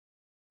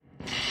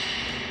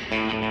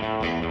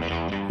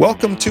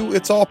Welcome to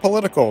It's All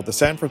Political, the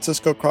San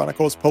Francisco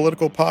Chronicle's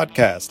political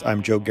podcast.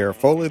 I'm Joe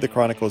Garofoli, the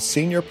Chronicle's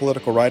senior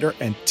political writer,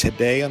 and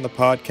today on the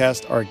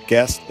podcast, our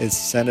guest is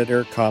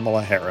Senator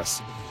Kamala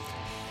Harris.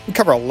 We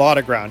cover a lot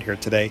of ground here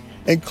today,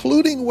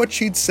 including what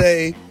she'd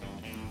say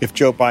if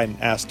Joe Biden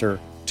asked her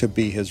to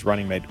be his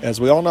running mate.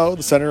 As we all know,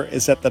 the senator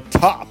is at the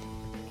top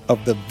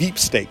of the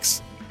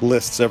sweepstakes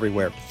lists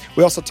everywhere.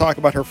 We also talk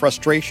about her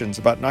frustrations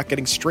about not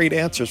getting straight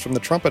answers from the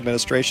Trump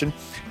administration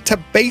to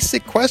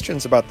basic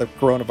questions about the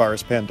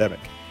coronavirus pandemic.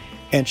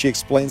 And she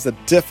explains the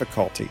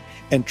difficulty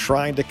in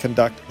trying to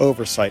conduct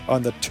oversight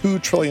on the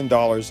 $2 trillion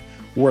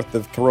worth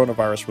of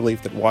coronavirus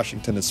relief that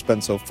Washington has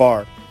spent so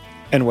far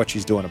and what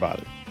she's doing about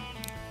it.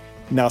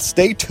 Now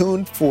stay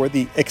tuned for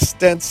the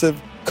extensive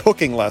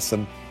cooking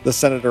lesson the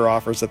senator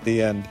offers at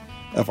the end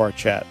of our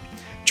chat.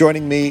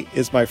 Joining me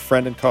is my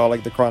friend and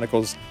colleague, the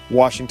Chronicle's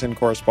Washington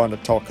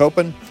correspondent, Tal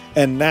Koppen.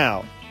 And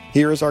now,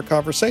 here is our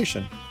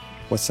conversation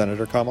with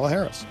Senator Kamala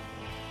Harris.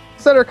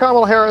 Senator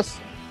Kamala Harris,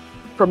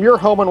 from your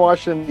home in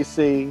Washington,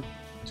 D.C.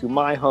 to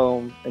my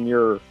home in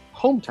your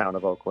hometown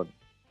of Oakland,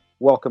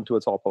 welcome to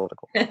It's All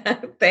Political.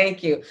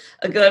 Thank you.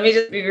 Okay, let me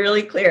just be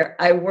really clear.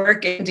 I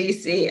work in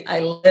D.C. I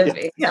live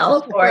in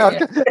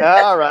California.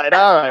 All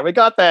right. We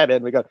got that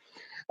in.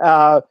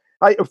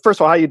 First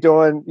of all, how you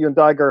doing? You and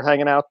Doug are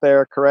hanging out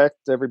there, correct?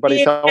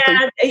 Everybody's healthy?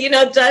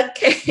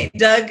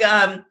 Doug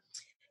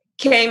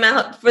came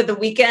out for the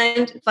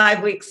weekend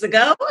 5 weeks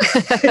ago.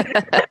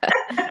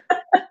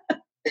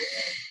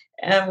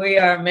 And we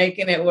are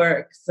making it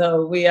work.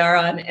 So we are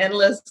on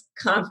endless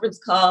conference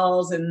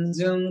calls and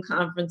Zoom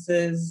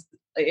conferences,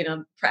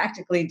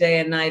 practically day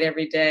and night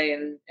every day.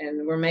 And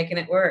we're making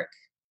it work.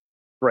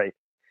 Great.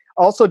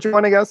 Also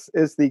joining us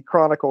is the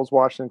Chronicle's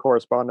Washington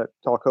correspondent,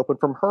 Tal Koppen,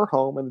 from her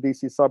home in the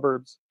D.C.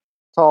 suburbs.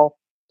 Tal,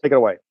 take it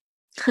away.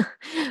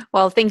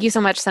 Well, thank you so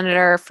much,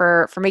 Senator,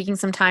 for making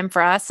some time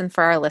for us and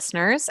for our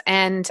listeners.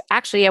 And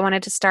actually, I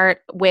wanted to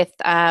start with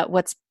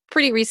what's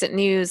pretty recent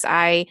news.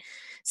 I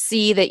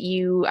see that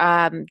you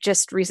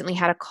just recently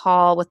had a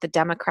call with the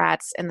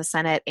Democrats in the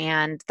Senate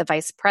and the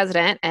vice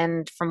president.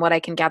 And from what I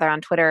can gather on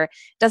Twitter,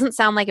 it doesn't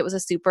sound like it was a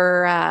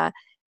super,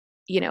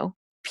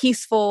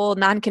 peaceful,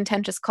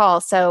 non-contentious call.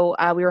 So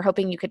we were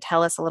hoping you could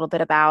tell us a little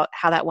bit about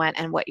how that went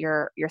and what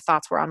your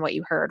thoughts were on what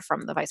you heard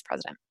from the vice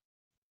president.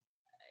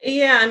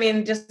 Yeah,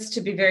 just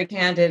to be very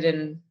candid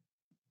and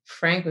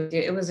frank with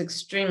you, it was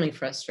extremely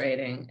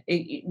frustrating.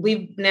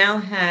 We've now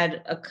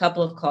had a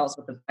couple of calls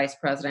with the vice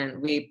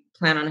president. We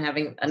plan on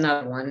having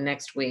another one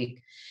next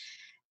week.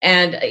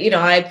 And,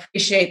 I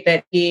appreciate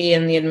that he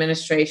and the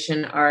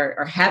administration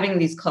are having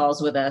these calls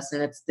with us,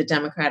 and it's the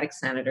Democratic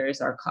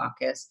senators, our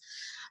caucus.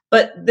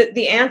 But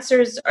the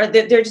answers are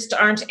that there just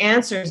aren't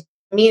answers,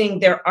 meaning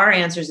there are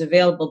answers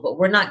available, but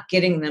we're not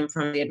getting them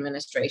from the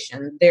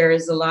administration. There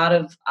is a lot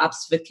of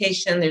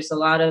obfuscation. There's a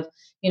lot of,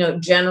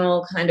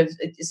 general kind of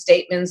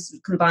statements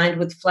combined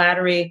with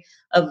flattery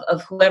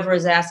of whoever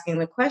is asking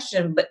the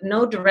question, but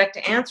no direct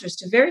answers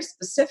to very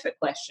specific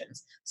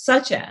questions,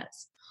 such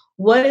as,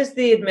 what is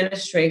the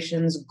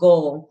administration's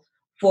goal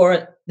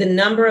for the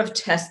number of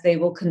tests they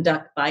will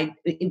conduct by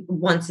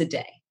once a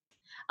day?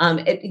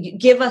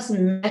 Give us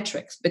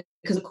metrics,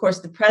 because, of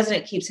course, the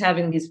president keeps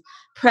having these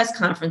press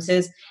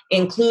conferences,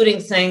 including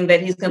saying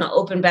that he's going to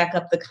open back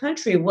up the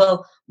country.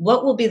 Well,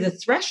 what will be the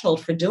threshold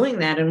for doing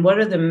that? And what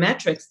are the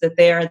metrics that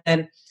they are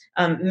then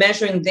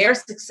measuring their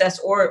success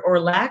or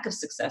lack of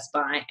success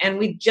by? And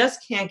we just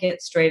can't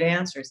get straight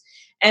answers.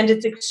 And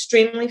it's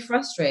extremely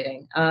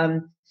frustrating.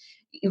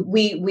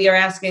 We are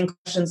asking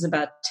questions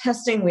about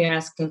testing. We are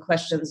asking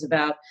questions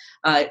about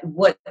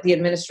what the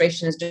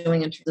administration is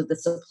doing in terms of the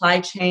supply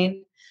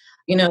chain.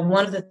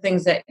 One of the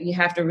things that you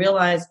have to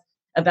realize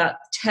about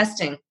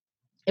testing,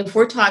 if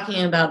we're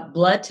talking about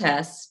blood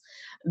tests,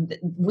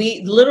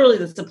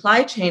 the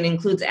supply chain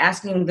includes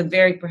asking the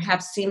very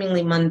perhaps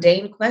seemingly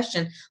mundane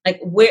question, like,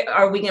 where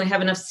are we going to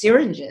have enough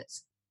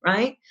syringes,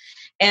 right?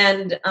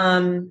 And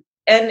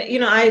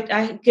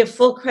I give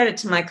full credit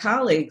to my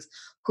colleagues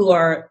who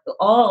are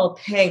all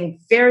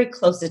paying very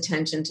close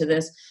attention to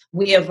this.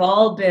 We have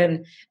all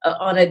been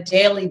on a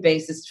daily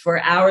basis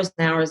for hours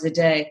and hours a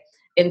day,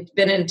 and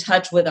been in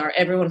touch with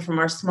everyone from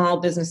our small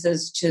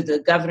businesses to the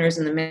governors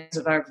and the mayors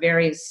of our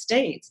various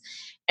states.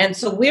 And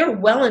so we're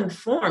well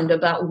informed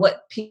about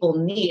what people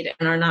need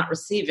and are not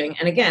receiving.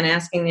 And again,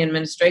 asking the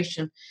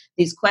administration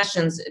these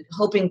questions,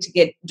 hoping to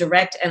get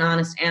direct and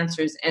honest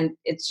answers. And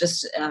it's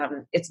just,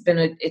 it's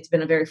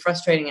been a very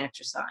frustrating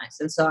exercise.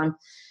 And so I'm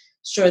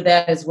sure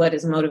that is what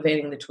is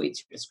motivating the tweets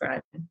you're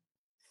describing.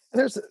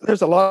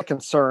 There's a lot of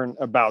concern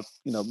about,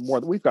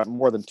 we've got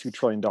more than $2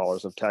 trillion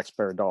of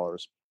taxpayer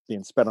dollars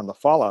being spent on the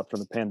fallout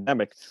from the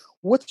pandemic.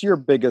 What's your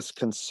biggest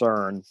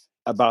concern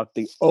about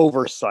the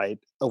oversight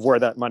of where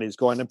that money is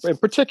going, and in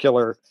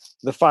particular,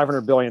 the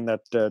 $500 billion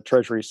that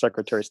Treasury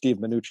Secretary Steve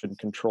Mnuchin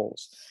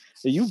controls?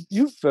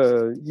 You've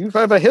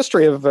have a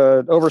history of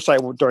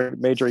oversight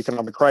during major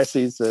economic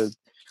crises.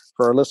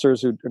 For our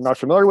listeners who are not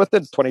familiar with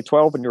it,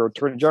 2012, when you were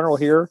Attorney General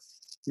here,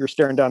 you were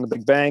staring down the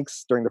big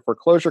banks during the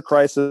foreclosure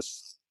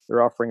crisis.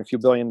 They're offering a few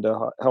billion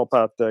to help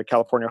out the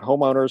California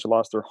homeowners who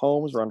lost their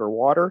homes or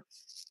underwater.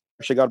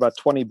 Actually got about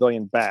 20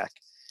 billion back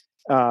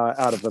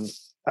out of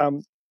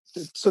them.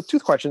 So two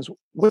questions.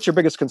 What's your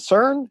biggest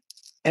concern?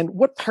 And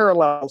what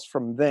parallels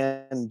from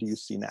then do you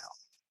see now?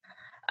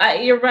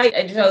 You're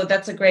right, Joe.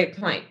 That's a great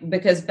point,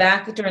 because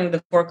back during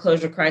the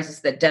foreclosure crisis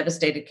that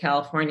devastated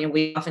California,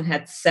 we often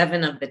had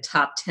 7 of the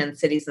top 10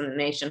 cities in the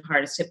nation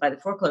hardest hit by the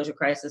foreclosure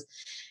crisis.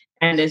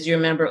 And as you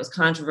remember, it was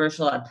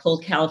controversial. I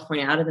pulled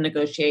California out of the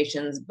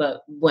negotiations,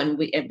 but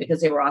because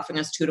they were offering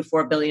us $2 to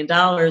 $4 billion,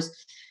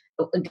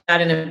 we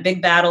got in a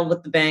big battle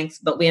with the banks,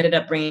 but we ended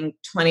up bringing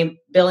 20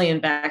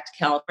 billion back to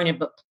California.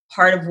 But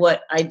part of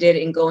what I did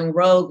in going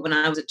rogue when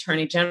I was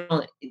Attorney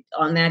General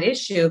on that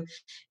issue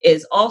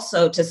is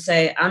also to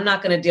say, I'm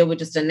not going to deal with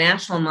just a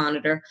national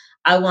monitor.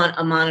 I want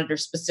a monitor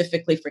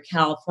specifically for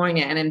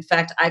California. And in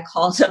fact, I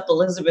called up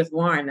Elizabeth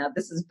Warren. Now,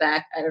 this is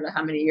back, I don't know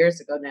how many years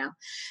ago now.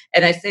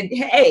 And I said,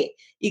 hey,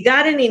 you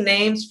got any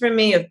names for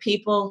me of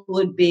people who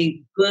would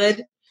be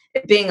good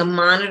at being a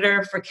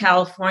monitor for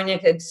California?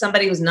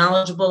 Somebody who's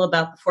knowledgeable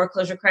about the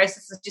foreclosure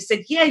crisis. And she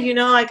said, yeah,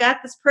 I got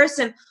this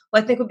person who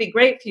I think would be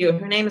great for you.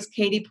 Her name is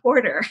Katie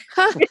Porter.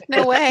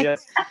 No way.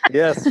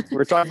 Yes.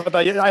 We're talking about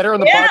that. I had her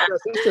on the podcast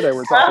yesterday.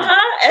 We're talking.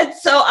 And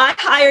so I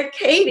hired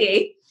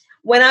Katie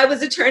when I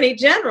was Attorney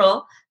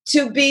General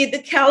to be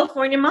the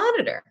California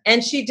monitor.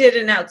 And she did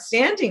an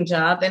outstanding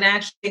job and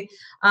actually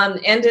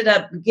ended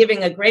up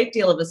giving a great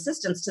deal of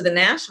assistance to the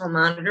national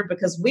monitor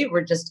because we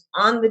were just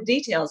on the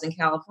details in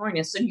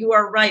California. So you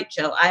are right,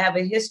 Joe. I have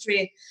a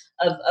history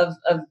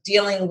of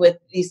dealing with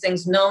these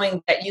things,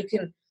 knowing that you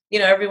can,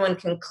 everyone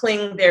can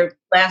cling their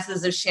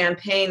glasses of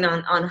champagne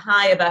on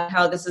high about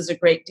how this is a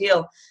great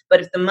deal.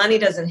 But if the money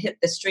doesn't hit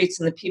the streets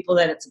and the people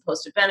that it's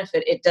supposed to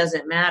benefit, it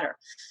doesn't matter.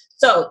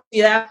 So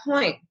to that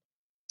point,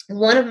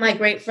 one of my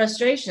great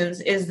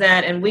frustrations is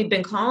that, and we've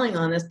been calling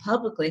on this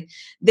publicly,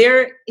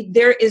 there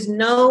is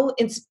no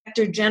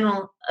Inspector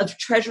General of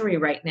Treasury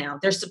right now.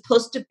 There's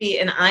supposed to be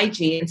an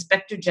IG,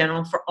 Inspector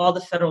General, for all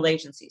the federal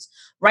agencies.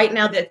 Right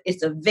now, that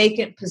it's a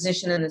vacant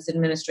position in this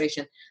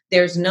administration.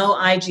 There's no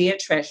IG at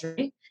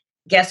Treasury.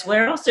 Guess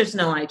where else there's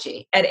no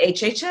IG? At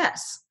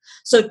HHS.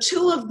 So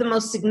 2 of the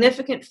most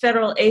significant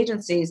federal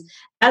agencies,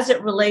 as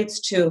it relates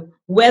to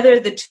whether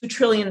the $2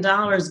 trillion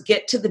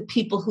get to the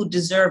people who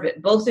deserve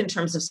it, both in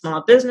terms of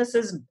small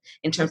businesses,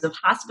 in terms of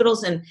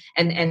hospitals and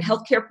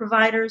healthcare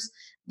providers,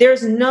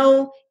 there's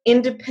no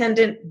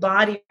independent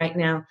body right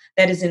now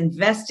that is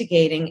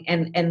investigating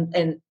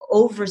and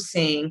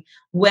overseeing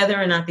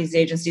whether or not these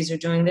agencies are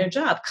doing their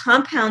job.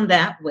 Compound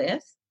that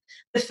with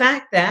the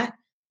fact that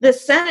the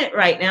Senate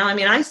right now,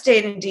 I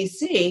stayed in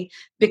D.C.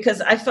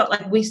 because I felt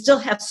like we still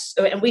have,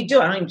 and we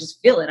do, I don't even just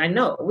feel it, I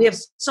know, we have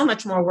so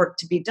much more work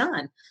to be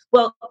done.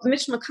 Well,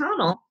 Mitch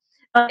McConnell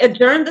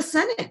adjourned the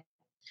Senate.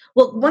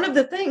 Well, one of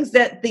the things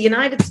that the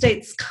United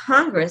States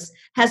Congress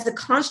has the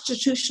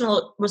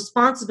constitutional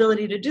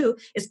responsibility to do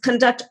is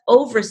conduct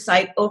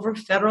oversight over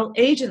federal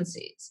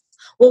agencies.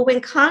 Well,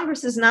 when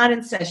Congress is not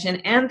in session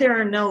and there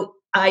are no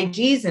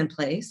IGs in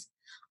place,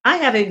 I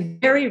have a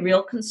very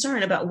real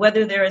concern about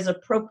whether there is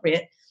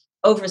appropriate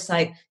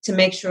oversight to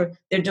make sure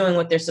they're doing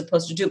what they're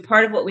supposed to do.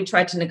 Part of what we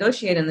tried to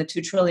negotiate in the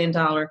 $2 trillion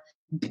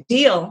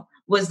deal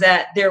was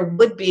that there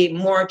would be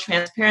more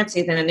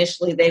transparency than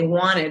initially they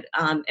wanted.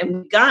 And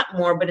we got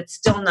more, but it's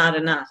still not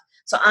enough.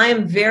 So I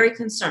am very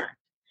concerned.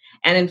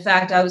 And in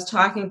fact, I was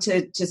talking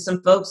to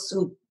some folks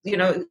who,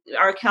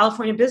 are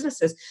California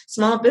businesses,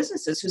 small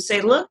businesses, who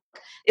say, look,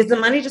 is the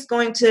money just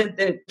going to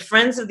the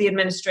friends of the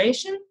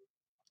administration?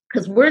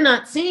 Because we're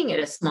not seeing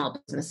it as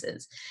small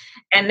businesses.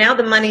 And now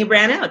the money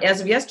ran out. As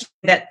of yesterday,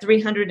 that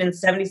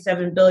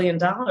 $377 billion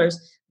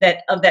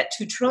that of that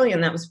 $2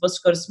 trillion that was supposed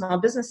to go to small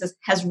businesses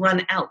has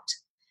run out.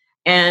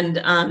 And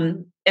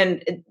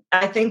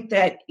I think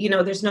that,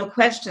 there's no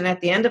question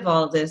at the end of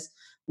all of this,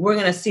 we're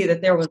going to see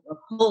that there was a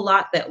whole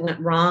lot that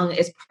went wrong.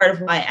 It's part of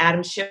why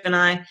Adam Schiff and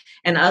I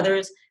and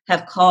others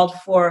have called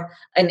for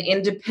an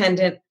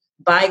independent,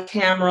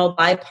 bicameral,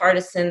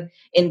 bipartisan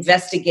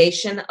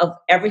investigation of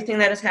everything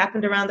that has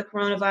happened around the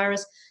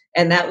coronavirus.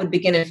 And that would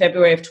begin in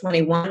February of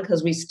 21,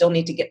 because we still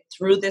need to get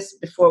through this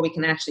before we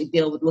can actually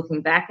deal with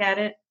looking back at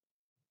it.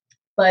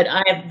 But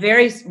I have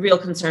very real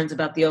concerns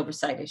about the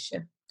oversight issue.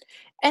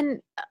 And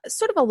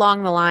sort of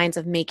along the lines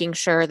of making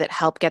sure that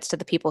help gets to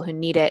the people who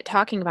need it,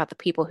 talking about the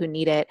people who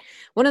need it,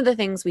 one of the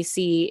things we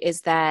see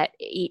is that,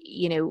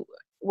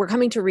 we're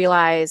coming to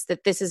realize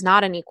that this is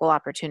not an equal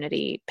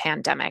opportunity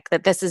pandemic,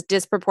 that this is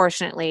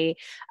disproportionately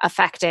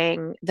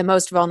affecting the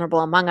most vulnerable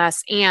among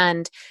us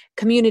and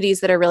communities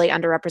that are really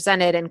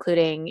underrepresented,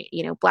 including,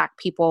 Black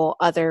people,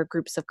 other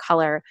groups of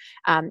color,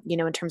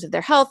 in terms of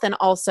their health and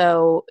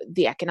also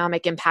the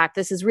economic impact.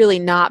 This is really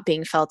not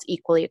being felt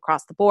equally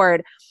across the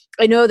board.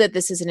 I know that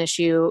this is an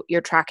issue you're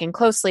tracking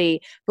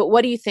closely, but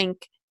what do you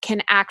think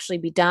can actually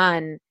be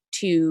done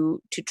to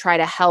try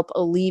to help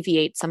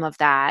alleviate some of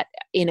that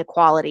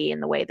inequality in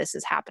the way this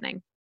is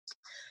happening?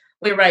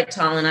 We're right,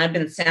 Talon. I've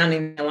been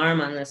sounding the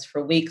alarm on this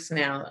for weeks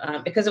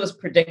now because it was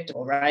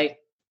predictable, right?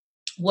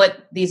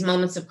 what these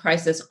moments of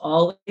crisis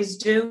always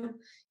do.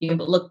 You can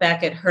look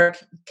back at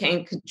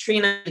Hurricane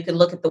Katrina, you can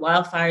look at the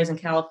wildfires in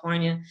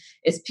California,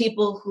 is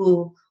people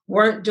who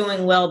weren't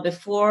doing well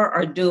before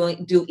are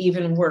do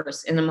even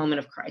worse in the moment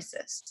of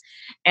crisis.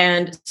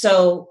 And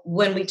so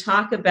when we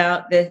talk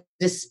about the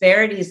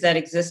disparities that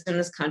exist in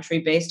this country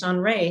based on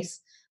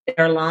race, they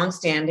are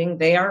longstanding,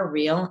 they are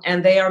real,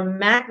 and they are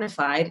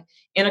magnified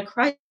in a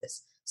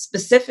crisis.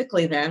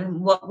 Specifically, then,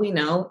 what we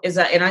know is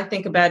that, and I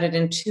think about it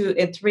in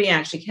three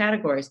actually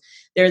categories.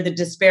 There are the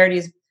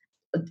disparities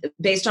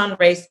based on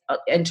race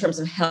in terms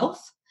of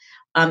health,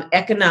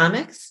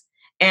 economics,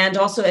 and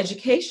also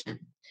education.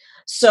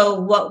 So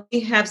what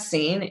we have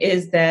seen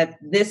is that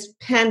this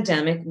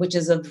pandemic, which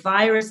is a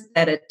virus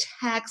that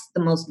attacks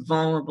the most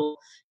vulnerable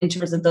in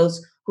terms of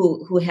those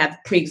who have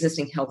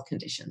pre-existing health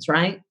conditions,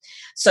 right?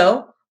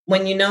 So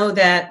when you know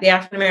that the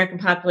African-American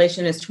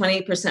population is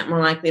 28%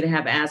 more likely to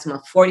have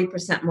asthma,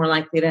 40% more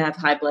likely to have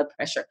high blood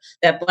pressure,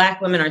 that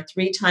Black women are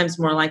 3 times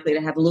more likely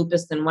to have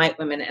lupus than white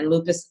women, and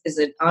lupus is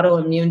an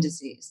autoimmune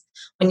disease.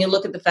 When you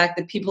look at the fact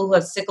that people who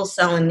have sickle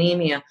cell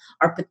anemia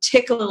are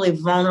particularly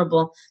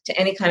vulnerable to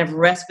any kind of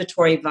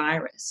respiratory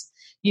virus,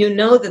 you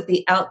know that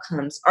the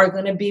outcomes are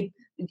going to be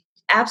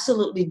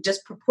absolutely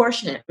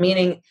disproportionate,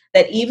 meaning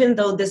that even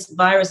though this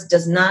virus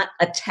does not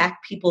attack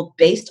people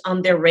based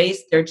on their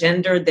race, their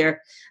gender, their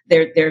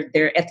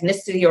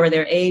ethnicity, or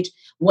their age,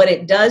 what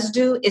it does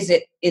do is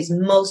it is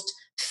most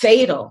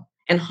fatal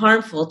and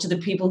harmful to the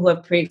people who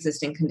have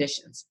pre-existing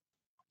conditions.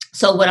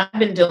 So what I've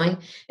been doing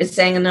is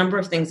saying a number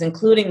of things,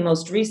 including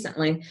most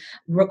recently,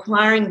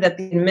 requiring that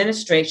the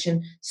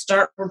administration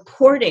start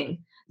reporting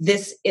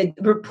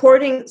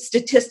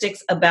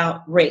statistics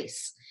about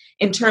race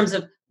in terms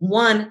of,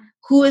 one,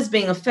 who is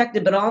being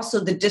affected, but also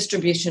the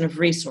distribution of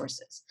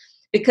resources.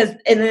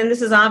 And then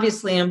this is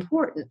obviously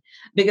important,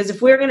 because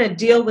if we're going to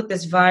deal with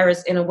this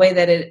virus in a way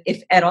that it,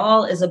 if at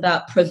all, is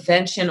about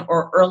prevention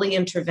or early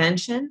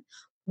intervention,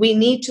 we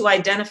need to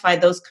identify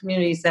those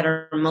communities that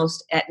are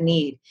most at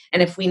need.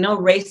 And if we know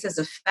race is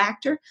a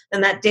factor,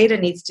 then that data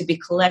needs to be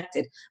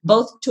collected,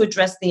 both to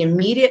address the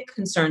immediate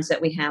concerns that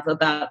we have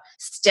about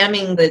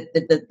stemming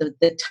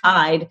the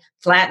tide,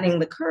 flattening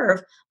the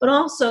curve, but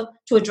also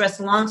to address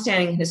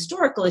longstanding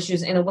historical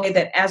issues in a way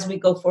that as we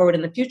go forward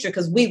in the future,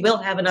 because we will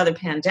have another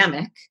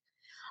pandemic,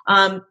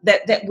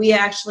 that we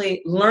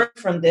actually learn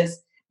from this.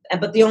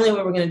 But the only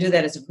way we're going to do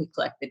that is if we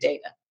collect the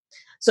data.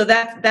 So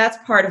that's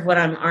part of what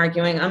I'm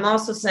arguing. I'm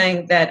also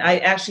saying that I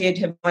actually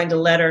have signed a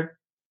letter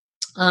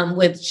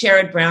with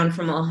Sherrod Brown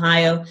from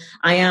Ohio,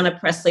 Ayanna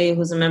Pressley,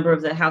 who's a member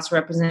of the House of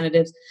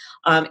Representatives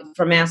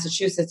from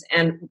Massachusetts,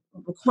 and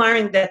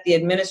requiring that the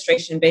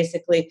administration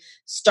basically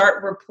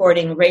start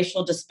reporting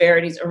racial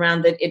disparities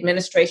around the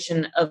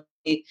administration of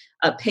the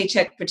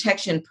Paycheck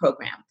Protection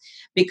Program.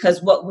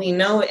 Because what we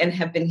know and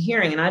have been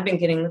hearing, and I've been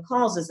getting the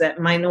calls, is that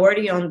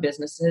minority-owned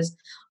businesses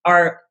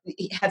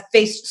have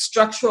faced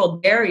structural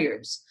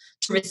barriers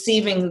to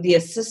receiving the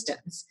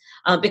assistance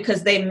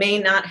because they may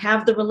not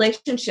have the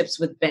relationships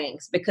with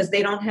banks, because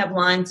they don't have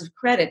lines of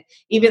credit,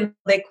 even though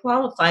they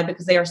qualify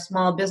because they are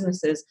small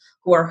businesses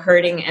who are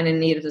hurting and in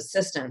need of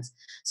assistance.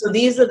 So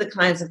these are the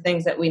kinds of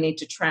things that we need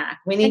to track.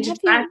 We need to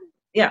track.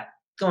 Yeah.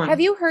 Go on.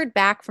 Have you heard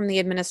back from the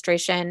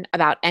administration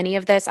about any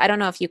of this? I don't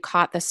know if you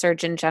caught the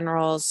Surgeon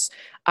General's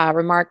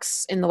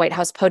remarks in the White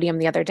House podium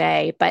the other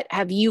day, but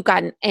have you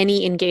gotten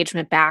any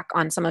engagement back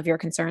on some of your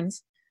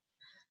concerns?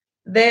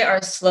 They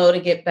are slow to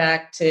get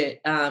back to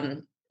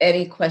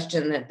any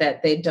question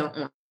that they don't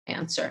want to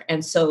answer.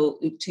 And so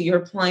to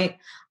your point,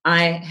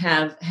 I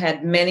have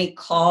had many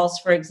calls,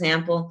 for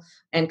example,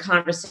 and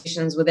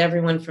conversations with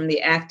everyone from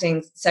the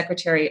acting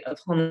Secretary of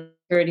Homeland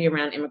Security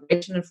around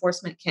immigration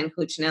enforcement, Ken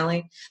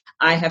Cuccinelli.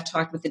 I have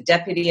talked with the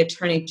Deputy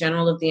Attorney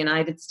General of the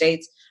United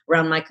States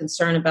around my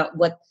concern about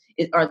what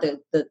are the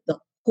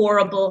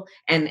horrible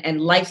and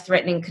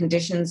life-threatening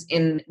conditions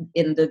in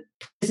the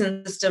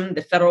prison system,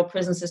 the federal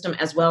prison system,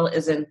 as well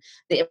as in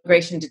the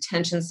immigration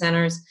detention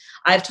centers.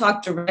 I've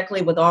talked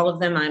directly with all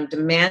of them. I'm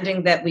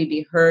demanding that we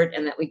be heard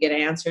and that we get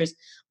answers.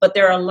 But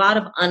there are a lot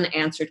of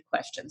unanswered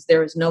questions.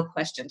 There is no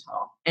question at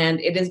all. And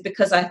it is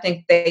because I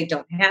think they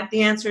don't have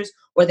the answers,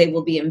 or they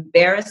will be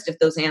embarrassed if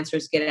those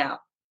answers get out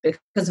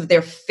because of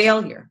their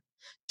failure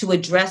to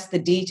address the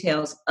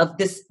details of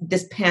this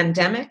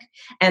pandemic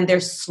and their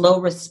slow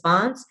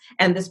response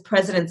and this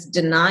president's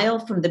denial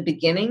from the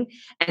beginning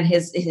and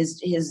his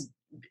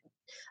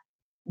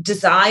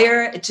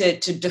desire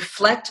to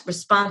deflect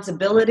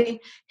responsibility,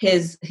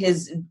 his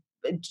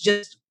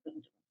just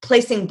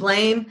placing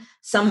blame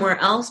somewhere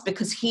else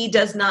because he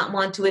does not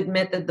want to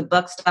admit that the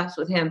buck stops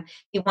with him.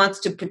 He wants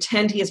to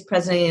pretend he is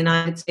president of the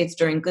United States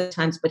during good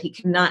times, but he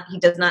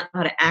does not know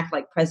how to act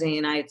like president of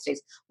the United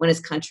States when his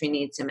country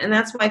needs him. And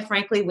that's why,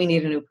 frankly, we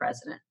need a new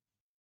president.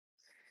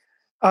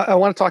 I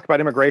want to talk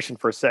about immigration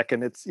for a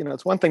second. It's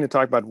one thing to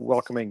talk about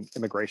welcoming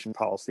immigration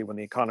policy when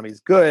the economy is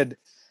good,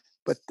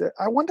 but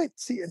I want to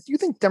see, do you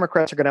think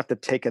Democrats are going to have to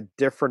take a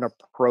different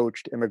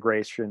approach to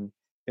immigration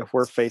if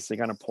we're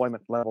facing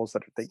unemployment levels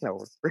that are,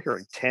 we're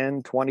hearing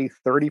 10, 20,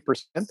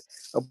 30%.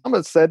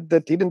 Obama said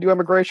that he didn't do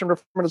immigration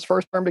reform in his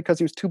first term because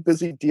he was too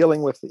busy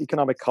dealing with the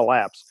economic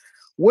collapse.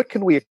 What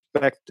can we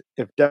expect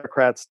if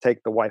Democrats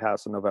take the White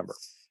House in November?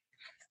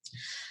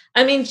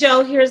 I mean,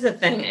 Joe, here's the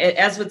thing.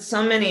 As with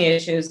so many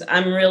issues,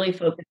 I'm really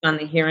focused on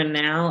the here and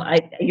now.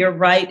 You're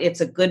right. It's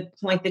a good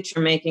point that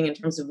you're making in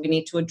terms of we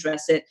need to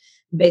address it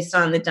based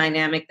on the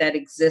dynamic that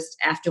exists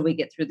after we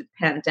get through the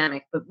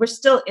pandemic. But we're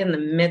still in the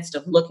midst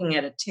of looking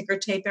at a ticker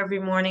tape every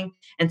morning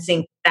and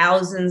seeing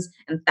thousands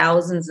and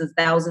thousands and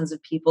thousands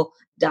of people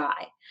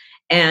die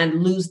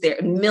and lose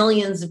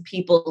millions of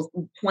people,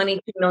 22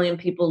 million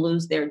people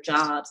lose their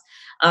jobs.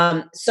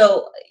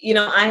 So,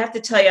 I have to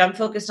tell you, I'm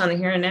focused on the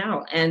here and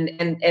now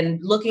and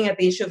looking at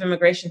the issue of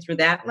immigration through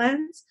that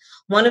lens.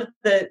 One of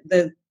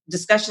the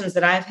discussions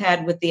that I've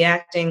had with the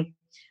acting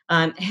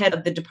head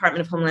of the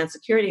Department of Homeland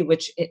Security,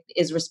 which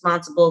is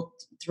responsible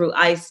through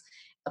ICE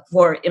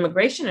for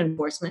immigration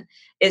enforcement,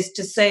 is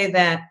to say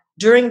that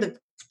during the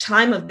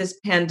time of this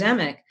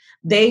pandemic,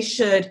 they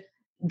should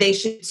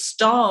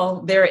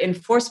stall their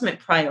enforcement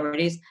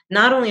priorities,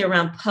 not only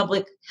around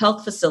public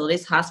health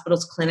facilities,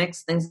 hospitals,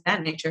 clinics, things of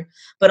that nature,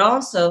 but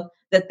also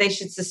that they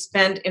should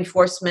suspend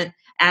enforcement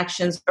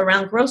actions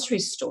around grocery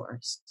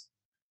stores.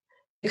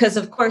 Because,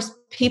 of course,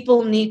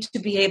 people need to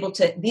be able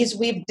to,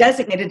 we've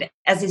designated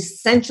as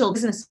essential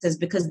businesses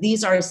because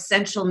these are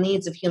essential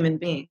needs of human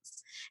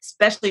beings,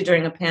 especially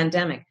during a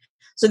pandemic.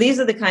 So these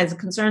are the kinds of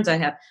concerns I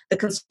have. The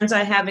concerns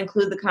I have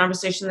include the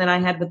conversation that I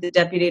had with the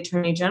Deputy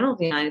Attorney General of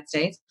the United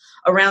States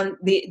around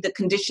the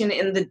condition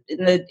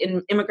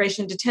in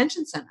immigration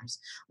detention centers,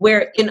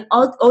 where in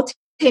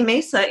Otay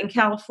Mesa in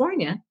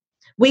California,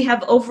 we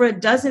have over a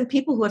dozen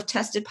people who have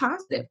tested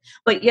positive,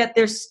 but yet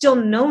there's still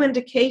no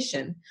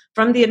indication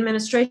from the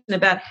administration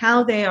about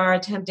how they are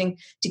attempting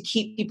to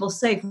keep people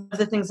safe. One of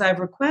the things I've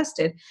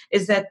requested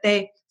is that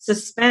they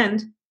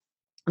suspend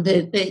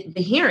the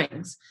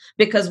hearings,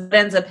 because what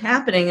ends up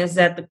happening is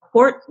that the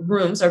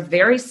courtrooms are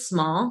very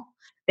small.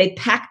 They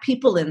pack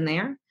people in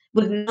there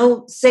with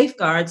no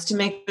safeguards to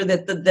make sure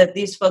that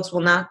these folks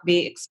will not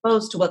be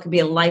exposed to what could be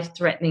a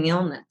life-threatening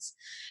illness.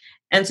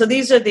 And so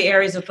these are the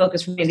areas of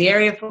focus for me. The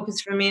area of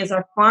focus for me is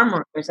our farm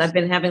workers. I've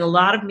been having a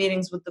lot of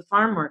meetings with the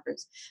farm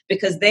workers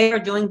because they are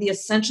doing the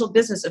essential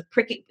business of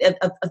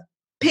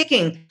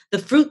picking the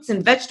fruits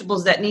and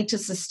vegetables that need to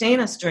sustain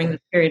us during this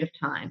period of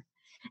time.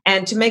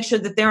 And to make sure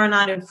that there are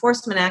not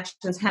enforcement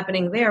actions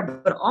happening there,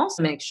 but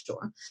also make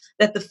sure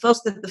that the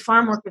folks that the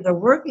farm workers are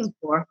working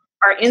for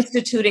are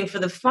instituting for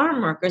the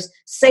farm workers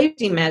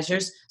safety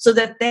measures so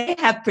that they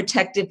have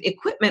protective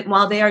equipment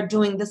while they are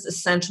doing this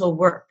essential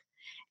work.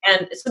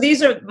 And so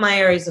these are my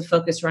areas of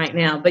focus right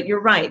now. But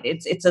you're right.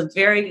 It's a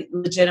very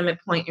legitimate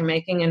point you're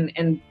making,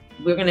 and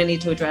we're going to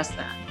need to address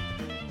that.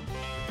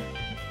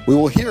 We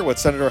will hear what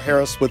Senator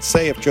Harris would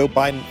say if Joe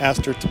Biden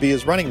asked her to be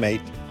his running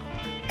mate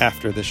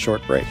after this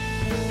short break.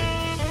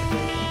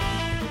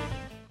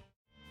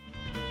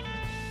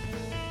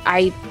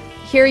 I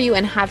hear you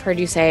and have heard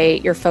you say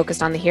you're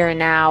focused on the here and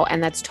now,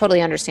 and that's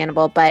totally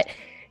understandable. But,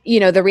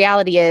 the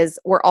reality is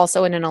we're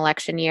also in an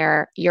election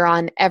year. You're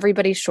on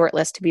everybody's short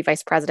list to be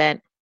vice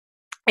president.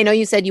 I know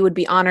you said you would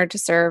be honored to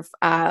serve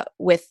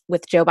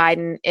with Joe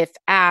Biden if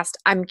asked.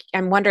 I'm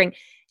wondering,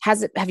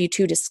 have you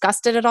two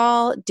discussed it at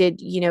all?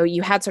 Did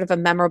you had sort of a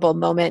memorable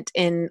moment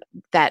in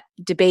that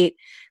debate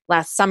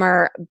last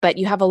summer, but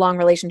you have a long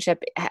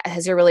relationship.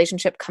 Has your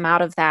relationship come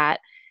out of that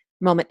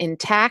moment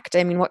intact?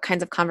 I mean, what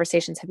kinds of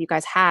conversations have you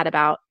guys had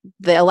about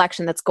the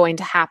election that's going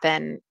to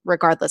happen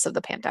regardless of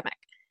the pandemic?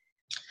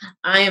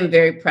 I am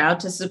very proud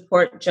to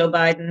support Joe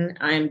Biden.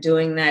 I am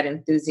doing that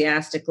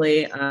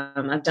enthusiastically.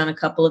 I've done a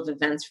couple of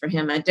events for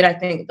him. I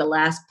think, the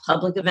last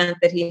public event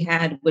that he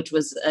had, which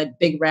was a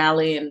big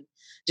rally in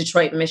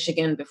Detroit,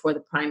 Michigan, before the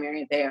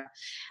primary there.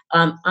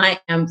 I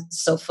am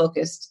so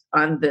focused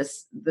on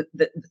this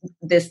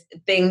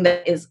thing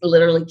that is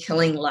literally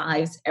killing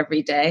lives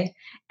every day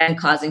and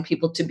causing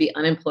people to be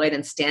unemployed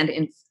and stand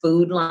in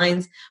food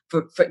lines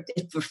for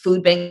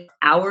food bank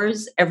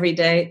hours every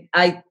day.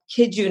 I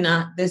kid you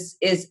not,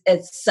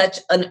 it's such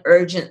an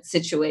urgent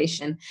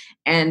situation.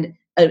 And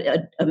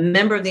a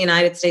member of the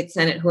United States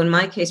Senate, who in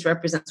my case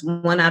represents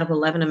 1 out of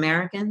 11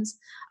 Americans,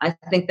 I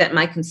think that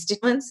my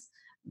constituents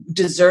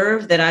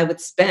deserve that I would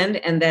spend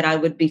and that I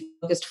would be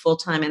focused full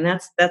time. And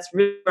that's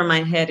really where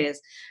my head is.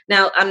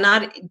 Now, I'm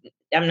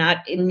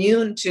not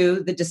immune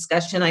to the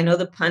discussion. I know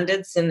the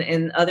pundits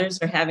and others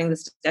are having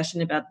this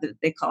discussion about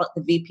they call it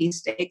the VP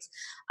stakes.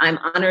 I'm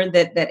honored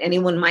that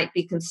anyone might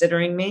be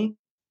considering me.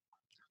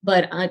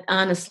 But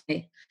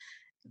honestly,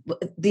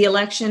 the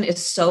election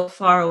is so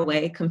far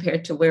away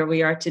compared to where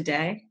we are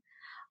today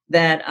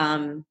that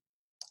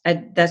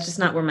that's just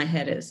not where my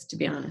head is, to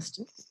be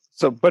honest.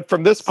 So, but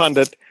from this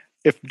pundit,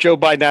 if Joe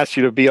Biden asked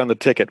you to be on the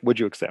ticket, would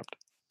you accept?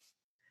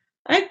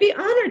 I'd be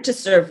honored to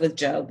serve with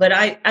Joe, but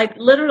I'm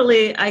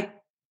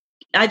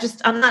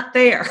not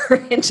there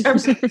in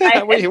terms of.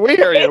 We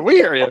hear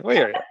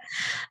you.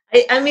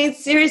 I mean,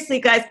 seriously,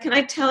 guys, can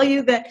I tell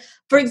you that,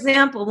 for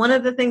example, one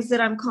of the things that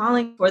I'm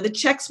calling for, the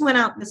checks went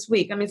out this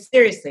week. I mean,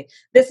 seriously,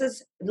 this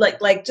is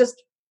like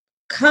just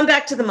come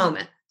back to the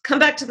moment. Come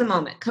back to the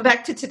moment. Come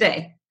back to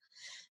today.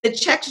 The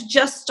checks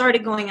just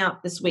started going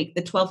out this week,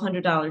 the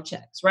 $1,200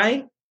 checks,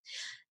 right?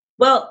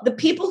 Well, the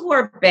people who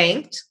are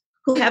banked,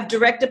 who have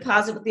direct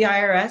deposit with the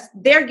IRS,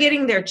 they're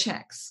getting their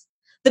checks.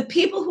 The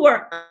people who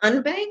are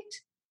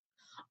unbanked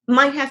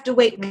might have to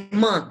wait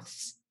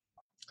months.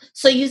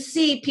 So you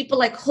see people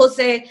like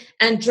Jose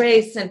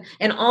Andres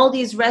and all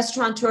these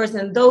restaurateurs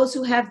and those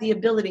who have the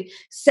ability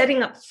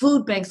setting up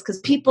food banks because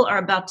people are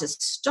about to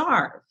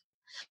starve.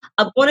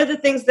 One of the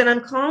things that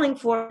I'm calling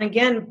for, and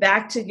again,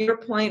 back to your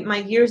point, my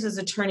years as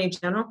Attorney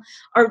General,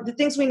 are the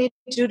things we need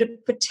to do to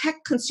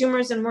protect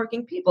consumers and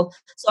working people.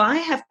 So I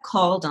have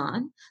called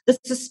on the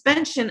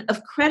suspension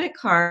of credit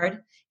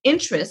card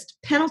interest,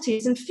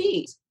 penalties, and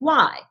fees.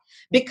 Why?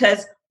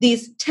 Because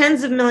these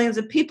tens of millions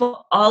of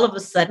people all of a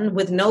sudden,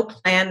 with no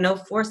plan, no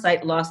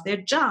foresight, lost their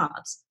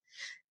jobs.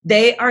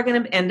 They are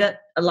going to end up,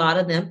 a lot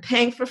of them,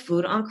 paying for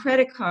food on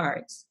credit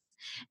cards.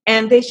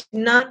 And they should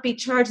not be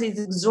charged these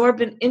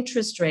exorbitant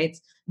interest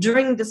rates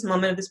during this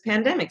moment of this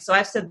pandemic. So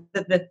I've said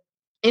that the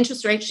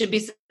interest rate should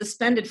be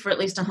suspended for at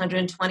least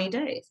 120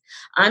 days.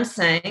 I'm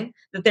saying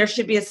that there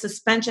should be a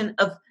suspension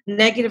of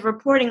negative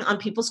reporting on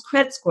people's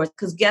credit scores,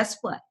 because guess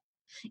what?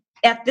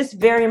 At this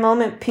very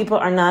moment, people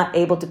are not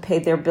able to pay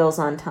their bills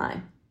on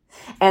time.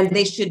 And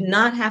they should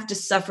not have to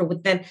suffer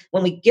with, then,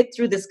 when we get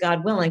through this,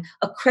 God willing,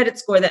 a credit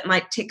score that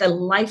might take a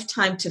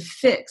lifetime to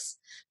fix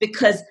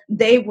because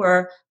they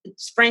were,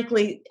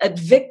 frankly, a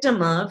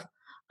victim of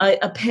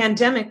a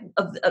pandemic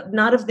of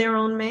not of their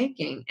own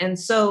making. And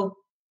so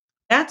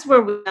that's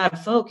where we got to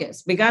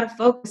focus. We got to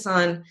focus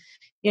on,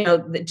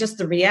 just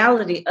the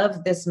reality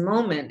of this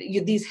moment.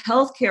 These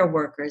healthcare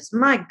workers,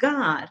 my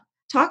God,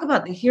 talk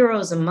about the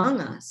heroes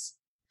among us.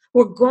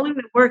 We're going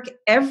to work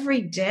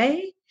every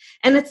day.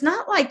 And it's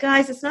not like,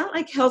 guys, it's not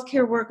like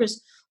healthcare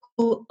workers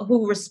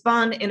who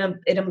respond in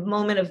a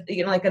moment of,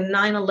 like a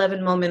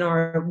 9/11 moment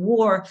or a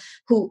war,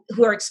 who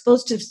are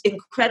exposed to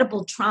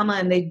incredible trauma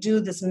and they do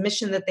this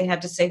mission that they have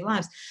to save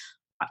lives.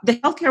 The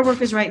healthcare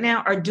workers right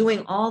now are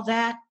doing all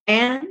that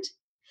and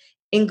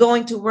in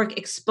going to work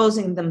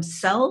exposing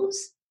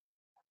themselves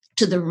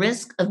to the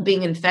risk of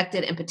being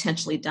infected and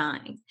potentially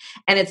dying.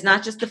 And it's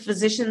not just the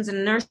physicians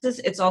and nurses,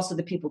 it's also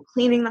the people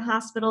cleaning the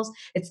hospitals,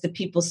 it's the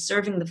people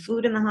serving the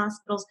food in the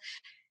hospitals.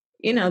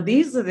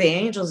 These are the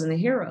angels and the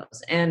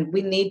heroes, and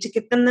we need to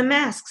get them the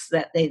masks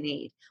that they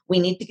need. We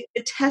need to get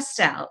the tests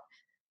out.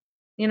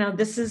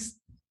 This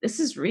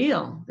is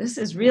real. This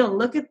is real.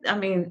 Look at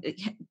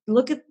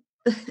the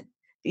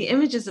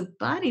images of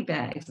body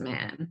bags,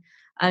 man.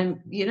 I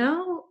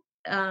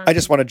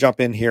just want to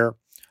jump in here.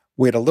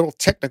 We had a little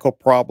technical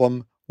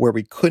problem where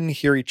we couldn't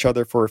hear each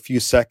other for a few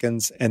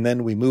seconds, and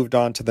then we moved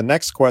on to the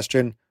next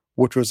question,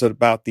 which was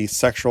about the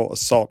sexual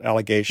assault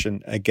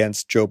allegation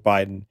against Joe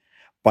Biden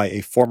by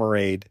a former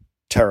aide,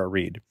 Tara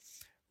Reade.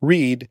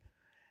 Reade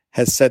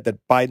has said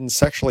that Biden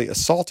sexually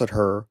assaulted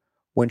her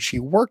when she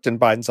worked in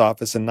Biden's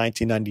office in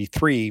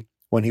 1993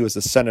 when he was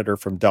a senator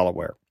from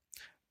Delaware.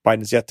 Biden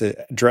has yet to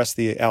address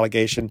the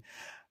allegation,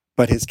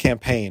 but his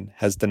campaign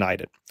has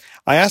denied it.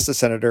 I asked the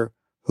senator,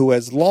 who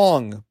has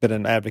long been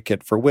an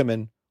advocate for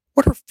women,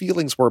 what her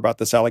feelings were about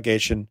this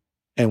allegation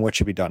and what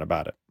should be done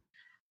about it.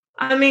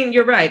 I mean,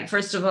 you're right.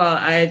 First of all,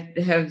 I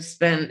have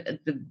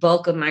spent the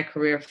bulk of my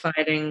career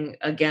fighting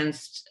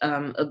against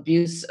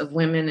abuse of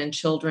women and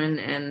children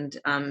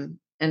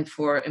and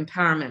for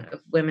empowerment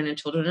of women and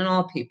children and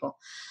all people.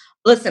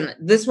 Listen,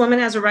 this woman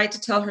has a right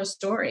to tell her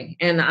story,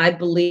 and I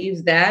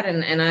believe that,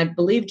 and I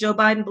believe Joe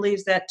Biden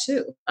believes that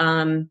too.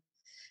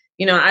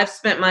 I've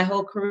spent my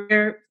whole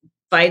career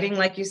fighting,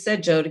 like you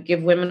said, Joe, to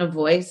give women a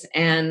voice.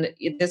 And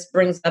this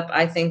brings up,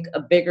 I think, a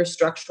bigger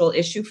structural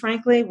issue,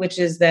 frankly, which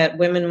is that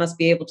women must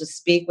be able to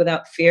speak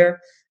without fear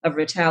of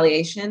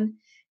retaliation.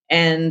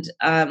 And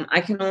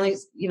I can only,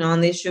 on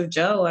the issue of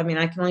Joe, I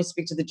can only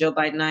speak to the Joe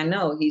Biden I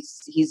know.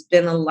 He's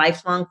been a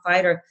lifelong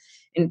fighter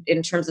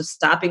in terms of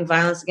stopping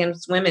violence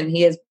against women.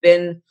 He has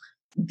been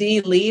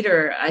the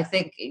leader, I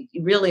think,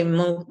 really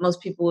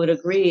most people would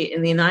agree,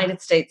 in the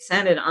United States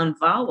Senate on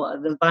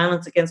VAWA, the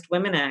Violence Against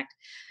Women Act.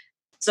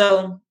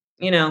 So,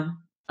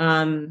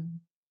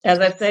 as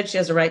I've said, she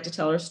has a right to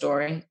tell her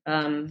story,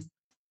 and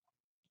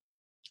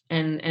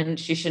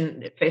she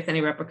shouldn't face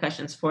any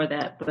repercussions for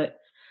that. But,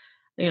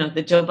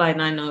 the Joe Biden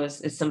I know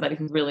is somebody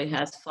who really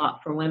has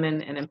fought for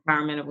women and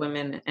empowerment of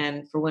women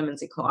and for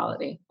women's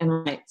equality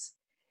and rights.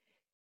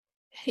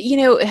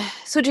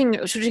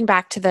 Switching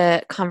back to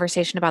the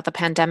conversation about the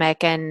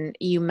pandemic, and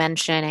you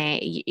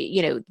mentioned,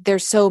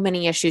 there's so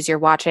many issues you're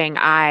watching.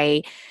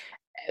 I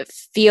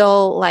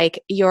feel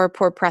like your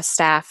poor press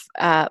staff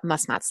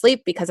must not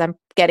sleep, because I'm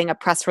getting a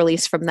press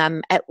release from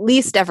them at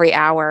least every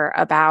hour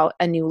about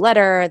a new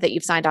letter that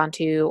you've signed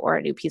onto or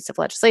a new piece of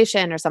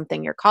legislation or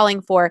something you're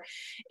calling for.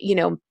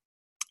 You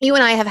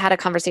and I have had a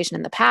conversation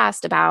in the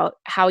past about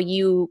how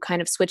you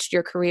kind of switched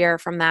your career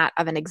from that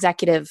of an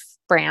executive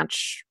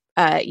branch,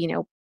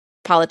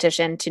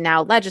 politician to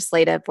now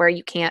legislative, where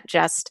you can't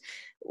just,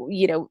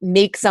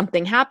 make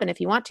something happen if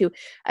you want to.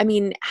 I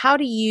mean, how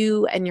do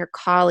you and your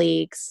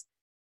colleagues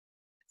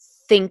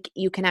think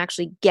you can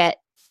actually get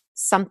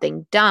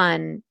something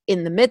done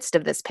in the midst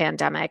of this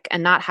pandemic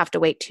and not have to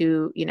wait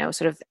to,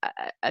 sort of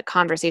a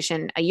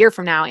conversation a year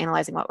from now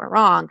analyzing what went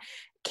wrong?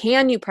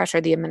 Can you pressure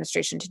the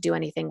administration to do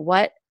anything?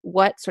 What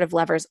sort of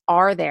levers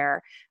are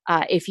there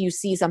if you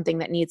see something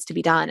that needs to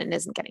be done and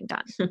isn't getting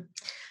done?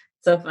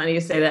 So funny you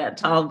say that,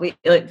 Tal.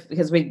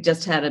 Because we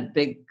just had a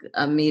big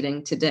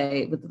meeting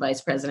today with the vice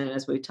president,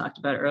 as we talked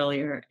about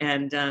earlier,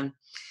 and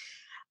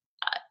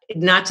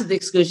not to the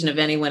exclusion of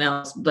anyone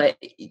else, but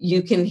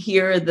you can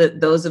hear that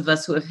those of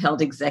us who have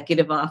held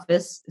executive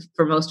office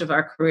for most of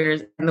our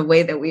careers, and the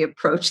way that we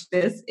approach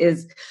this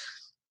is,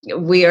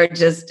 we are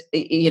just,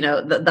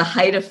 the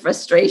height of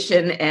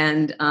frustration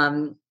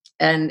and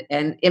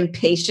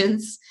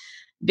impatience,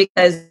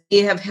 because we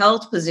have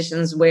held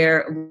positions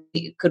where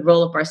we could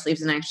roll up our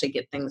sleeves and actually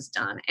get things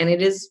done. And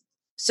it is,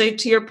 so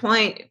to your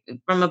point,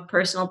 from a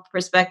personal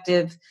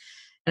perspective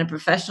and a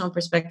professional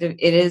perspective,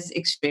 it is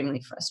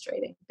extremely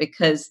frustrating,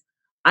 because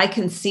I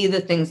can see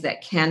the things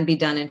that can be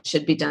done and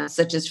should be done,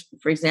 such as,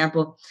 for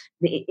example,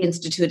 the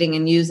instituting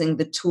and using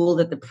the tool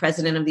that the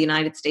President of the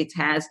United States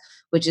has,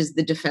 which is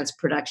the Defense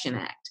Production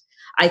Act.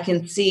 I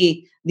can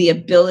see the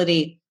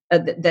ability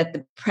that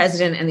the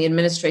President and the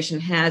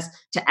administration has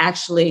to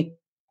actually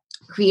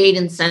create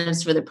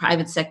incentives for the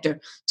private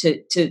sector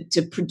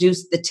to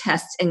produce the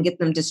tests and get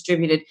them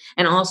distributed,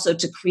 and also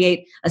to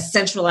create a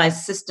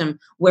centralized system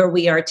where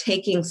we are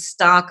taking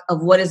stock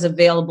of what is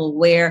available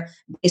where,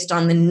 based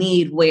on the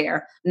need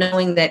where,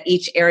 knowing that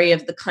each area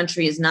of the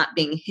country is not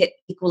being hit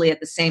equally at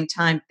the same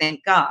time,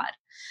 thank God.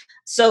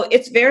 So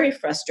it's very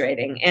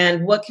frustrating.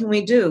 And what can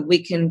we do?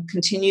 We can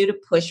continue to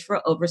push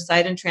for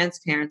oversight and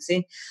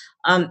transparency.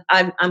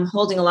 I'm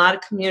holding a lot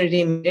of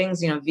community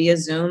meetings, via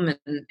Zoom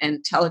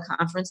and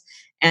teleconference,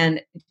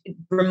 and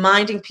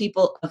reminding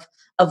people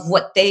of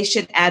what they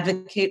should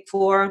advocate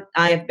for.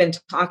 I have been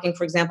talking,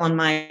 for example, on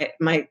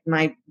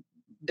my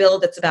bill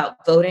that's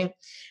about voting,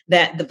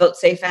 that the Vote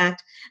Safe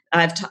Act.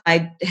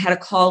 I had a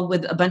call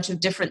with a bunch of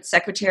different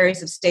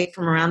secretaries of state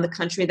from around the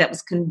country that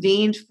was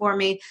convened for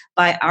me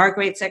by our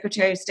great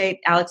Secretary of State,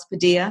 Alex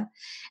Padilla,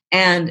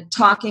 and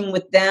talking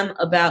with them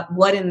about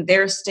what in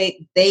their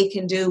state they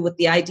can do with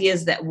the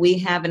ideas that we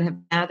have and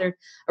have gathered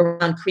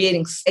around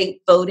creating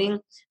state voting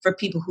for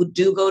people who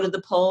do go to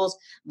the polls,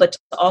 but to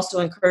also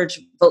encourage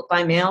vote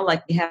by mail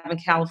like we have in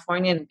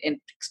California, and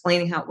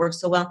explaining how it works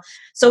so well.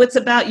 So it's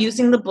about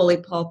using the bully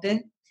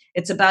pulpit.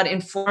 It's about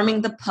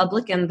informing the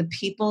public and the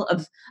people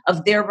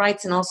of their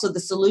rights, and also the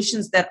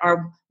solutions that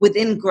are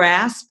within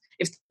grasp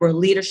if there were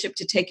leadership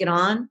to take it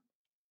on,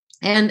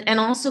 and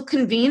also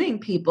convening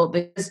people,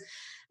 because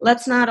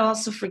let's not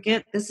also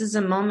forget, this is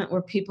a moment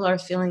where people are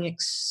feeling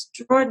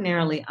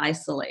extraordinarily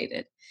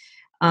isolated,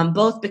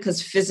 both because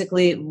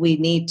physically we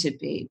need to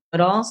be,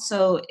 but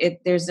also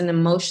there's an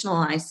emotional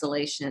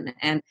isolation.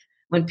 And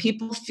when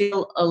people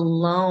feel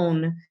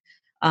alone,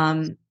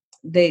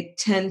 they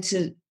tend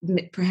to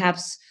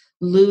perhaps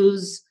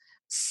lose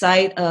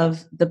sight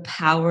of the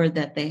power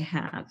that they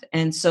have.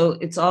 And so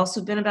it's also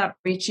been about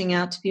reaching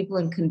out to people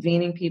and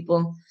convening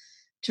people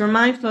to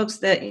remind folks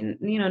that,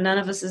 none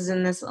of us is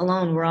in this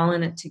alone. We're all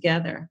in it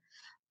together.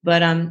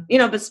 But,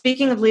 but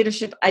speaking of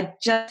leadership, I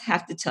just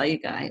have to tell you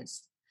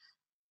guys,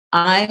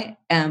 I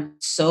am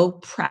so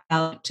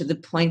proud, to the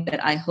point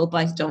that I hope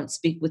I don't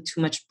speak with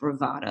too much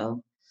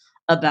bravado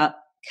about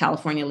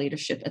California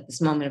leadership at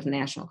this moment of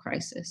national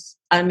crisis.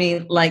 I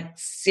mean,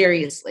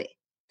 seriously,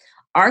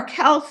 our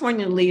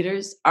California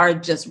leaders are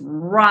just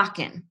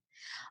rocking.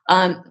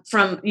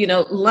 From,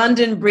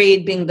 London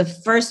Breed being the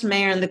first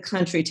mayor in the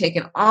country,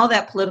 taking all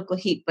that political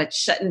heat, but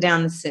shutting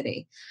down the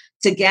city,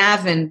 to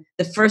Gavin,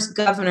 the first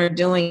governor,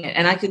 doing it.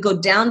 And I could go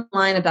down the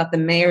line about the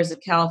mayors of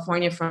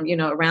California from,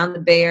 around the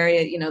Bay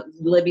Area,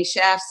 Libby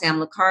Schaaf,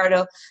 Sam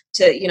Liccardo,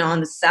 to, on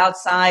the South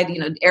Side,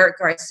 Eric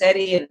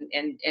Garcetti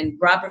and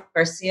Robert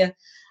Garcia.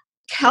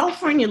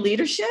 California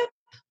leadership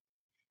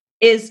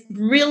is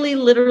really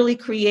literally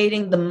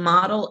creating the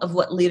model of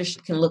what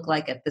leadership can look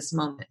like at this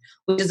moment,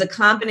 which is a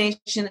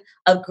combination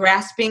of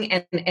grasping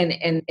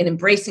and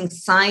embracing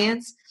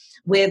science,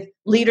 with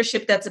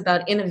leadership that's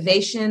about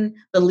innovation,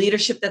 the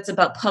leadership that's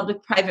about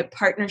public-private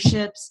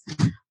partnerships.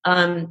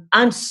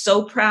 I'm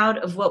so proud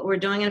of what we're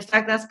doing. In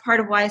fact, that's part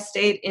of why I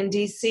stayed in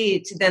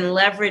DC, to then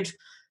leverage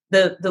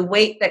the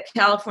weight that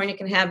California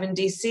can have in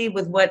DC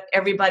with what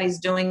everybody's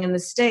doing in the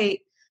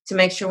state, to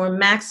make sure we're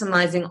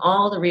maximizing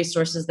all the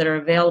resources that are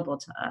available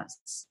to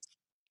us.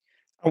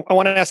 I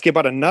want to ask you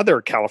about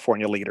another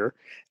California leader,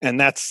 and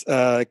that's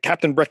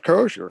Captain Brett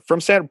Crozier,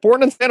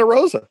 born in Santa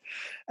Rosa.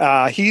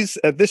 He's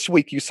this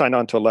week you signed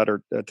on to a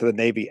letter to the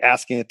Navy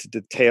asking it to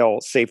detail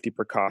safety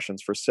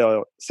precautions for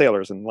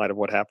sailors in light of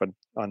what happened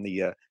on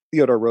the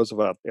Theodore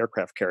Roosevelt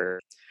aircraft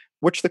carrier,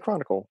 which the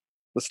Chronicle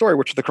wrote. I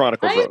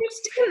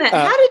understand that.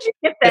 How did you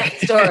get that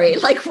story?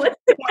 What's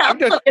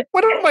the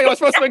what am I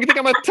supposed to think?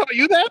 I'm going to tell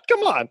you that?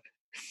 Come on.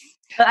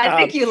 But I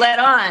think you let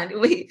on.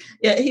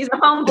 He's a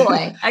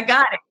homeboy. I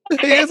got it.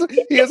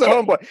 he is a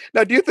homeboy.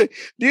 Now, do you think?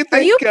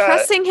 Are you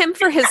pressing him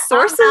for his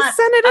sources,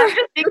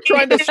 Senator? You're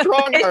trying to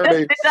strong-arm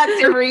me.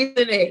 Deductive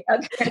reasoning.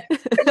 Okay.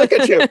 Look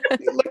at you.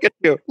 Look at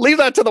you. Leave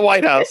that to the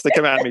White House to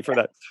come at me for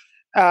that.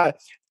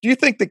 Do you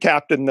think the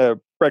captain,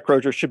 Brett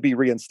Crozier, should be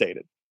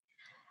reinstated?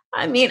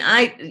 I mean,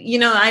 I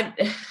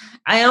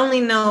only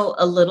know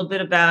a little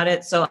bit about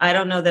it, so I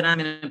don't know that I'm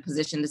in a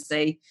position to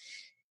say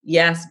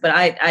yes, but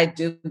I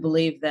do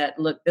believe that,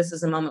 look, this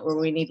is a moment where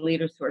we need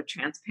leaders who are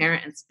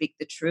transparent and speak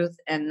the truth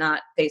and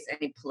not face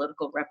any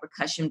political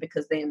repercussion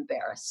because they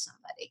embarrass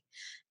somebody.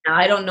 Now,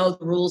 I don't know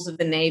the rules of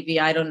the Navy.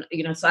 I don't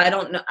know.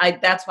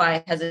 That's why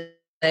I hesitate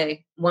to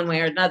say one way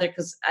or another,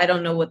 because I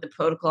don't know what the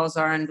protocols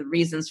are and the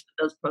reasons for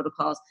those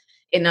protocols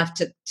enough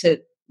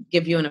to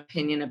give you an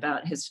opinion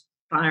about his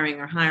firing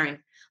or hiring.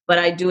 But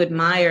I do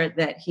admire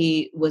that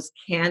he was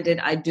candid.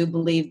 I do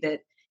believe that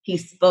he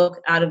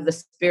spoke out of the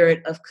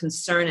spirit of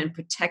concern and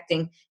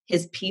protecting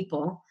his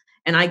people.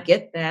 And I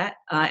get that.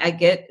 I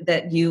get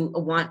that you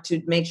want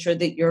to make sure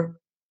that your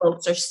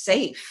folks are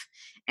safe.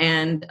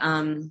 And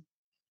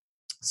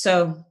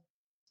so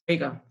there you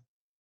go.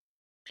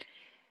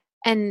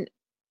 And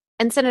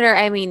Senator,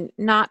 I mean,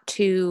 not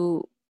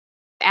to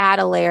add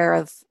a layer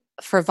of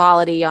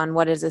frivolity on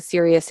what is a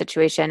serious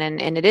situation,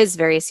 and it is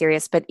very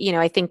serious, but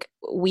I think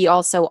we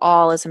also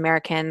all as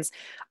Americans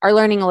are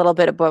learning a little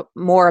bit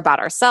more about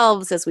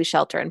ourselves as we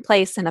shelter in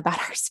place and about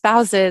our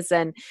spouses.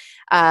 And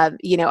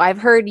I've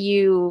heard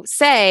you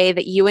say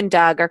that you and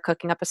Doug are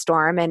cooking up a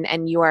storm,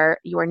 and you are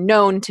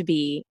known to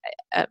be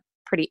a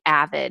pretty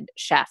avid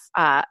chef.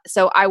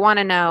 So I want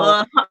to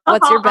know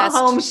what's your best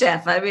home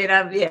chef. I mean,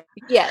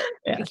 yes.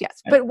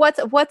 But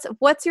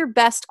what's your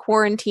best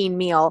quarantine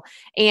meal?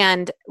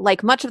 And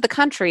like much of the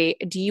country,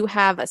 do you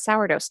have a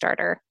sourdough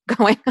starter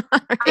going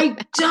on? I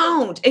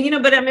don't,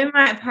 and but I'm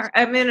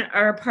in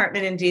our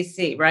apartment in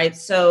DC, right?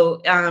 So,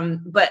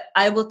 but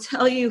I will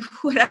tell you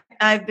what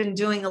I've been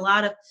doing a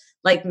lot of,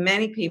 like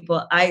many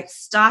people. I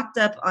stocked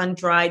up on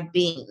dried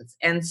beans,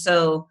 and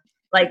so,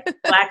 like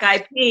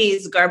black-eyed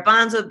peas,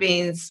 garbanzo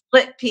beans,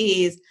 split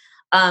peas,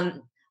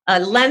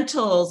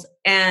 lentils,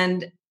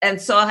 and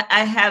so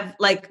I have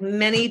like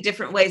many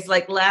different ways.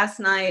 Like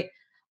last night,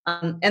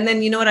 and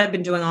then what I've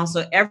been doing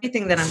also,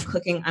 everything that I'm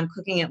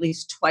cooking at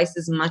least twice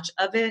as much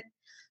of it,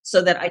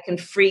 so that I can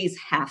freeze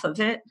half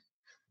of it,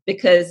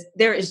 because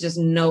there is just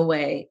no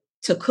way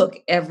to cook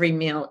every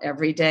meal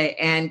every day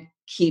and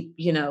keep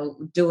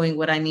doing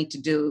what I need to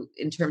do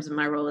in terms of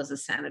my role as a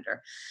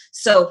senator.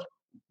 So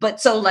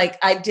like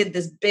I did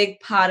this big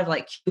pot of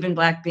like Cuban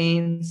black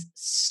beans,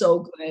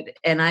 so good.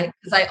 And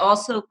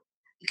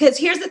because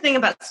here's the thing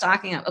about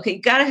stocking up. Okay,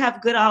 you got to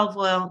have good olive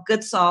oil,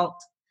 good salt,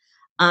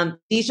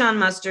 Dijon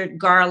mustard,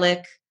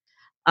 garlic.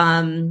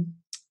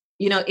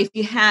 If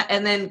you have,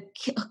 and then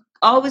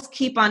always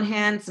keep on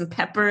hand some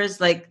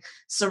peppers like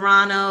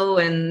serrano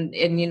and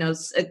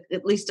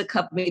at least a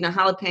cup,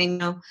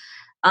 jalapeno.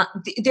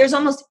 There's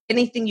almost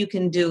anything you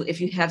can do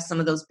if you have some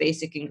of those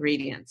basic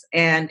ingredients,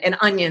 and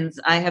onions.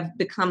 I have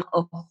become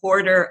a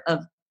hoarder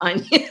of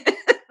onions.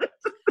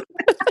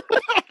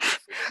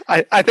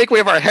 I think we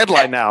have our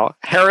headline now.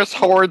 Harris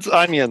hoards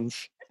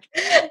onions.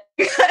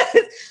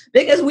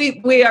 Because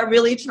we are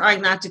really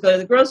trying not to go to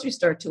the grocery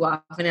store too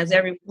often, as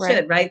everyone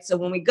should, right? So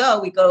when we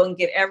go and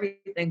get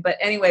everything. But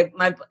anyway,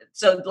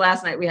 so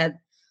last night we had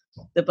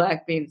the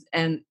black beans,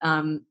 and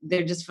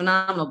they're just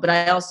phenomenal. But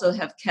I also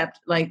have kept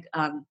like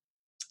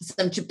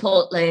some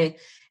chipotle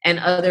and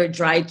other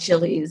dried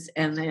chilies.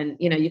 And then,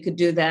 you could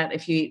do that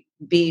if you eat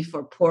beef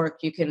or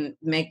pork. You can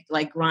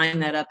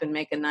grind that up and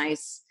make a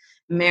nice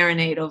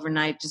marinade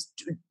overnight.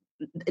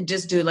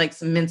 Just do like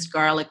some minced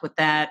garlic with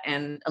that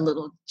and a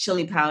little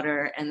chili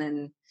powder, and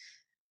then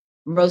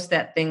roast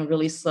that thing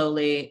really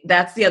slowly.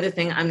 That's the other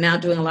thing. I'm now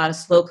doing a lot of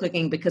slow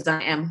cooking because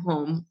I am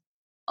home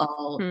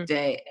all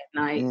day at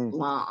night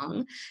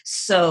long.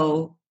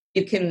 So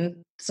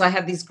I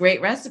have these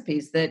great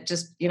recipes that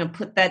just,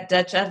 put that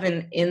Dutch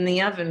oven in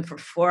the oven for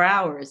 4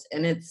 hours,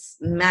 and it's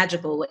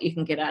magical what you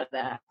can get out of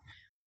that.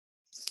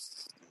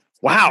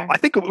 Wow. I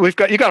think you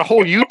got a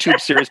whole YouTube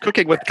series,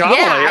 Cooking with Kamala.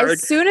 Yeah,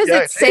 as soon as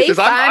it's safe,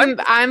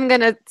 I'm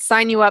going to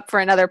sign you up for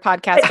another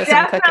podcast for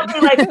some cooking.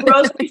 Definitely like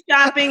grocery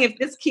shopping. If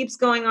this keeps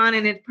going on,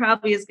 and it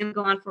probably is going to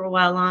go on for a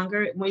while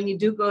longer, when you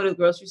do go to the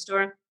grocery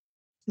store,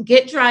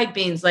 get dried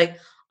beans. Like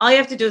all you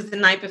have to do is the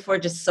night before,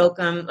 just soak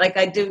them. Like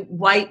I do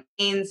white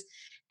beans,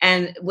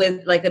 and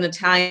with like an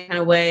Italian kind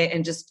of way,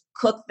 and just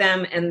cook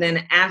them. And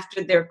then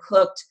after they're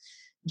cooked,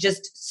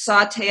 just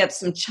saute up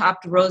some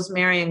chopped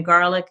rosemary and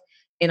garlic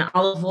in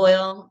olive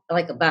oil,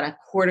 like about a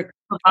quarter cup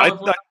of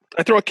olive oil.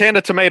 I throw a can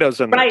of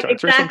tomatoes in there. Right,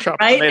 exactly,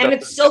 right? And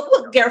it's so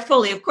good.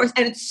 Garofoli, of course,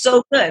 and it's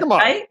so good,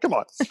 right? Come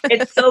on.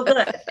 It's so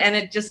good. And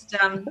it just,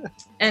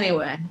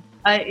 anyway,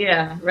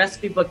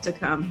 recipe book to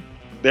come.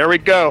 There we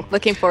go.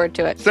 Looking forward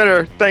to it.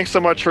 Senator, thanks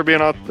so much for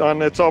being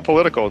on It's All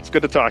Political. It's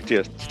good to talk to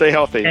you. Stay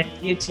healthy. Okay,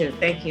 you too.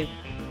 Thank you.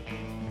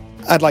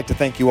 I'd like to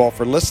thank you all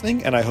for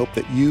listening, and I hope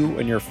that you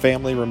and your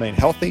family remain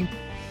healthy.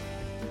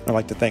 I'd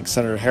like to thank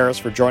Senator Harris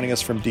for joining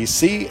us from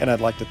D.C., and I'd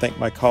like to thank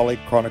my colleague,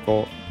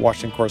 Chronicle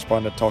Washington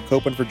correspondent Tal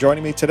Koppen, for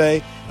joining me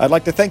today. I'd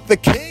like to thank the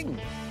King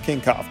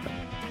Kaufman,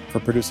 for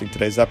producing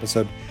today's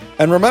episode.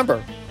 And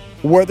remember,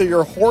 whether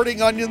you're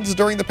hoarding onions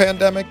during the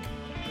pandemic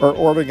or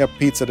ordering a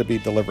pizza to be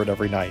delivered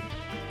every night,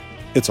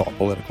 it's all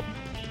political.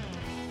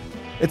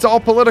 It's All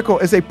Political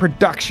is a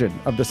production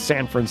of the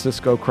San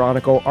Francisco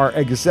Chronicle. Our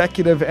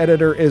executive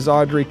editor is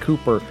Audrey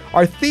Cooper.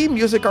 Our theme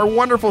music, our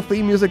wonderful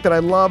theme music that I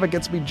love, it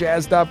gets me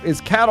jazzed up, is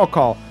Cattle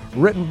Call,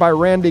 written by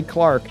Randy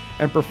Clark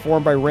and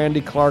performed by Randy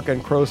Clark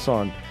and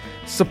Crowsong.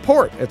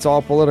 Support It's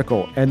All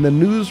Political and the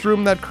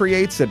newsroom that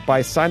creates it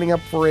by signing up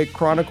for a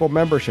Chronicle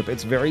membership.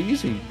 It's very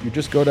easy. You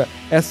just go to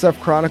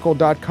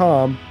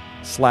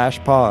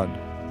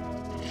sfchronicle.com/pod.